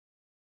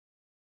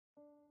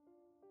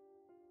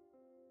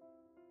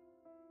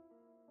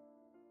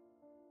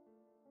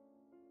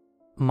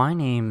My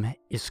name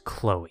is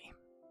Chloe.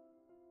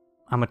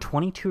 I'm a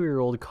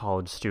 22-year-old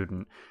college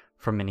student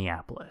from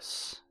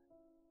Minneapolis.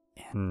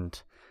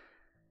 And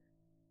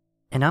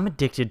I'm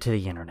addicted to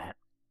the internet.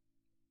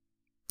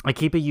 I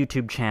keep a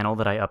YouTube channel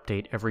that I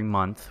update every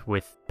month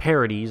with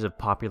parodies of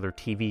popular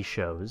TV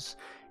shows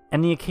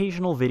and the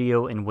occasional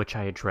video in which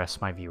I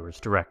address my viewers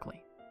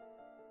directly.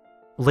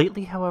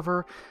 Lately,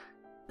 however,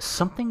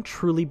 something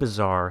truly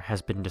bizarre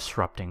has been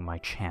disrupting my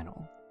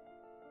channel.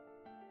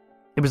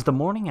 It was the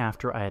morning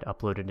after I had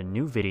uploaded a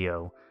new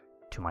video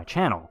to my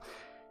channel.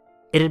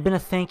 It had been a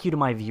thank you to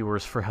my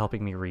viewers for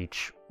helping me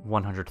reach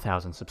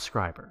 100,000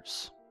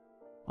 subscribers,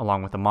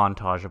 along with a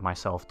montage of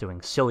myself doing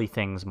silly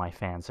things my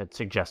fans had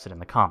suggested in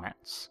the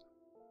comments.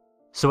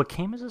 So it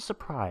came as a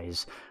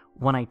surprise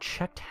when I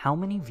checked how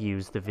many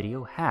views the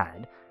video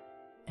had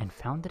and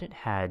found that it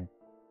had,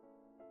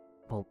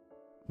 well,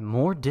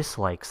 more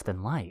dislikes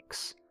than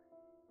likes.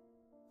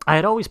 I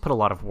had always put a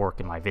lot of work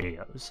in my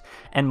videos,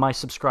 and my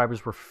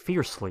subscribers were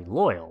fiercely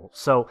loyal,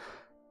 so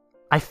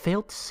I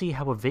failed to see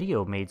how a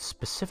video made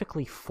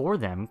specifically for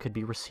them could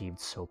be received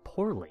so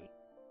poorly.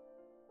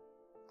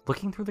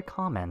 Looking through the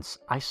comments,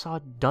 I saw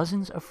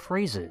dozens of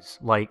phrases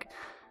like,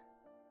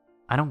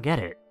 "I don't get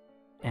it,"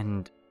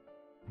 and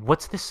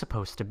 "What's this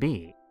supposed to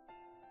be?"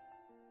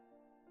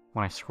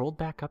 When I scrolled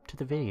back up to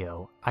the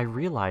video, I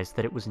realized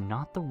that it was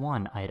not the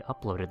one I had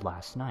uploaded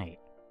last night.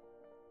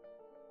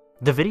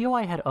 The video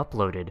I had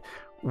uploaded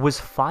was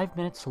 5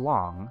 minutes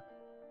long,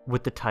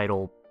 with the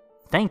title,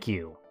 "Thank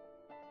you,"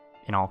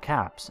 in all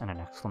caps and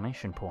an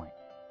exclamation point.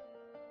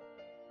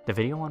 The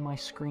video on my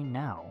screen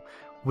now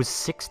was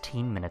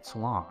 16 minutes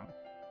long,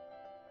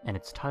 and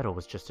its title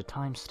was just a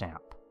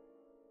timestamp.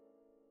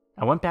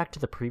 I went back to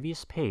the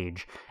previous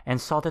page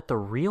and saw that the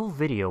real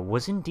video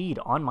was indeed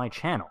on my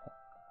channel,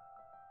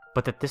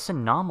 but that this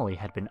anomaly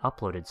had been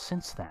uploaded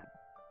since then.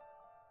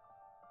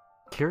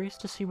 Curious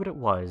to see what it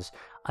was,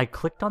 I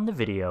clicked on the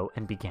video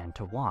and began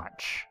to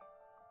watch.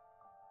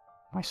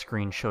 My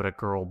screen showed a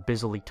girl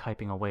busily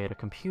typing away at a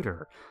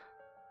computer.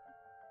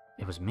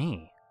 It was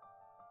me.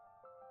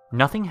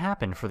 Nothing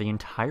happened for the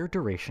entire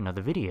duration of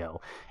the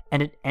video,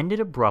 and it ended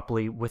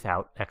abruptly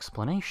without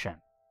explanation.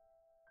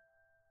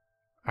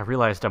 I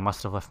realized I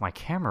must have left my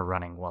camera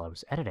running while I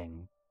was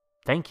editing,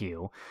 thank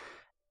you,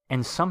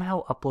 and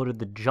somehow uploaded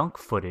the junk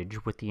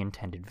footage with the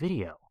intended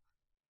video.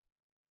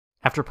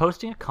 After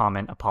posting a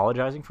comment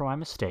apologizing for my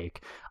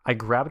mistake, I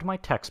grabbed my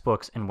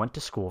textbooks and went to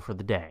school for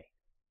the day.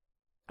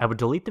 I would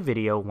delete the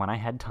video when I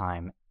had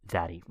time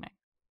that evening.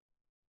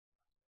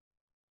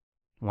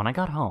 When I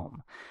got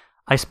home,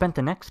 I spent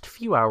the next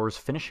few hours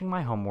finishing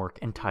my homework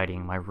and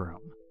tidying my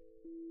room.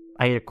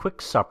 I ate a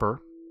quick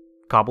supper,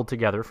 cobbled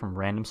together from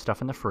random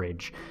stuff in the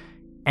fridge,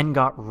 and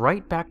got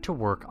right back to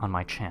work on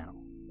my channel.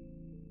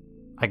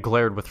 I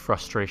glared with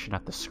frustration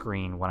at the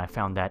screen when I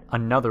found that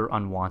another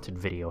unwanted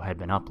video had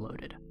been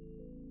uploaded.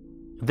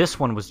 This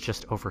one was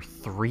just over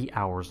 3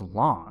 hours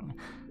long.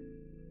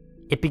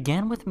 It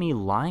began with me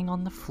lying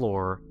on the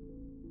floor,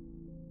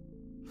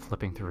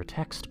 flipping through a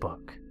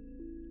textbook.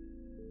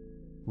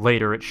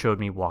 Later, it showed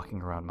me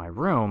walking around my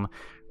room,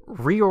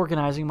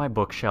 reorganizing my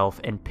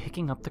bookshelf, and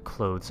picking up the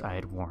clothes I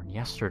had worn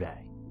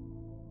yesterday.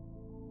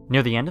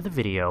 Near the end of the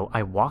video,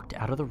 I walked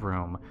out of the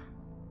room,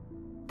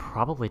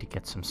 probably to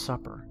get some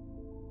supper.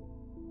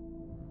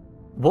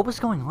 What was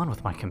going on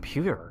with my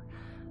computer?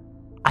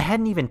 I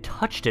hadn't even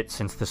touched it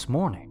since this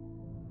morning.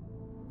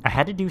 I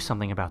had to do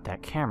something about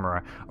that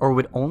camera, or it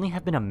would only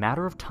have been a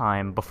matter of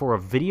time before a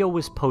video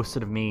was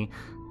posted of me,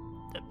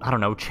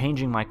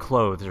 changing my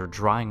clothes or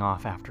drying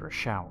off after a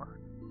shower.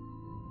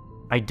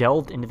 I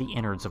delved into the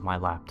innards of my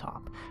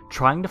laptop,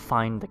 trying to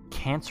find the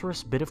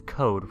cancerous bit of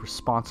code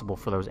responsible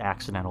for those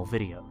accidental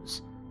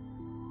videos.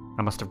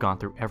 I must have gone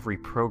through every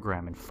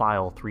program and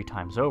file 3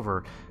 times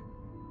over,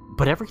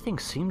 but everything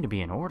seemed to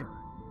be in order.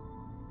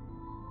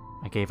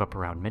 I gave up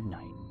around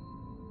midnight.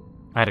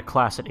 I had a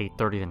class at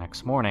 8:30 the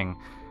next morning,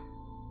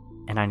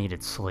 and I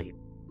needed sleep.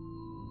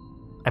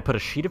 I put a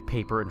sheet of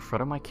paper in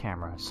front of my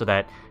camera so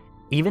that,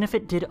 even if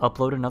it did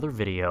upload another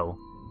video,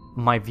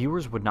 my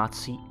viewers would not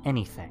see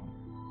anything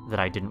that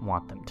I didn't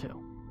want them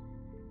to.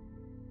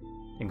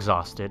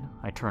 Exhausted,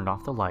 I turned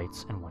off the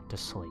lights and went to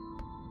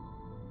sleep.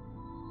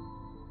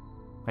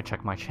 I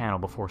checked my channel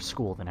before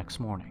school the next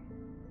morning.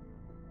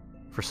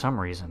 For some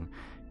reason,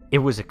 it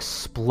was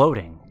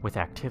exploding with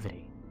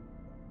activity.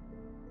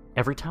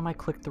 Every time I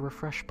clicked the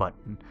refresh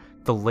button,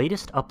 the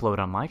latest upload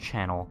on my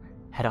channel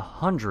had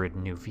 100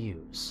 new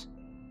views.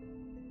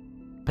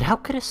 But how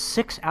could a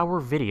 6-hour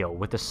video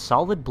with a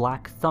solid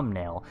black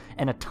thumbnail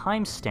and a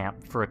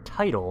timestamp for a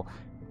title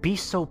be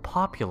so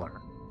popular?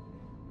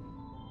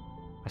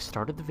 I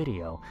started the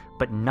video,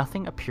 but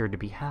nothing appeared to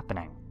be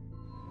happening.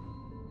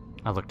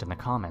 I looked in the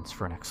comments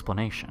for an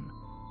explanation.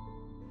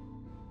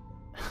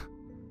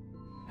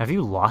 Have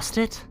you lost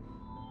it?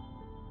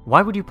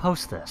 Why would you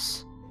post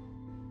this?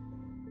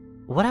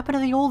 What happened to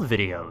the old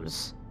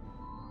videos?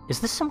 Is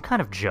this some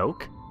kind of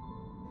joke?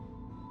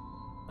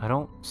 I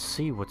don't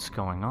see what's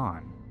going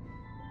on.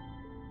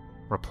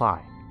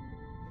 Reply.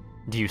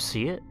 Do you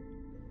see it?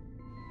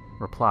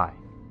 Reply.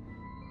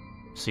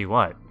 See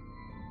what?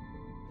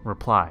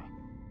 Reply.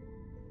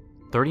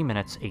 30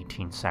 minutes,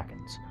 18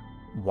 seconds.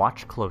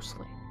 Watch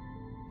closely.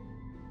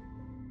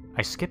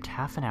 I skipped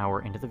half an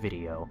hour into the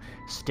video,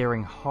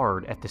 staring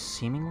hard at the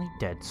seemingly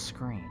dead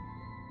screen.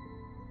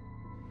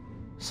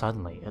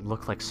 Suddenly, it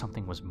looked like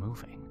something was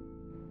moving.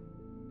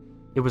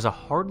 It was a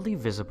hardly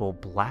visible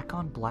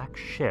black-on-black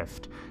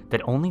shift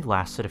that only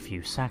lasted a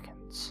few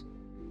seconds.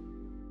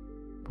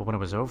 But when it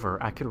was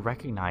over, I could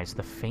recognize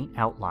the faint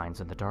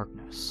outlines in the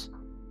darkness.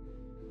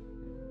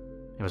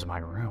 It was my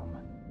room,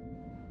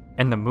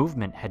 and the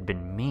movement had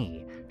been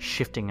me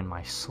shifting in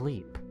my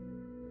sleep.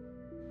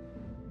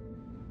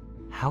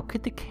 How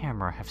could the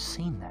camera have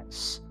seen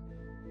this?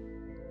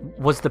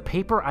 Was the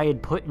paper I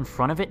had put in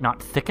front of it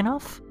not thick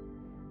enough?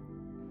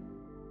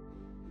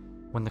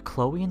 When the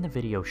Chloe in the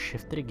video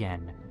shifted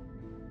again,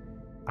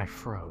 I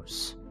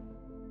froze.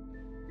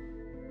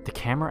 The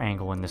camera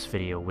angle in this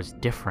video was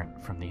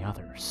different from the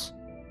others.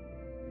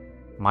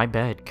 My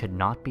bed could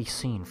not be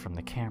seen from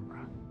the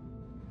camera.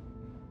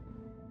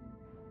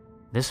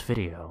 This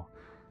video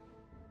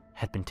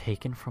had been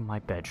taken from my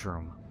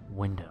bedroom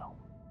window.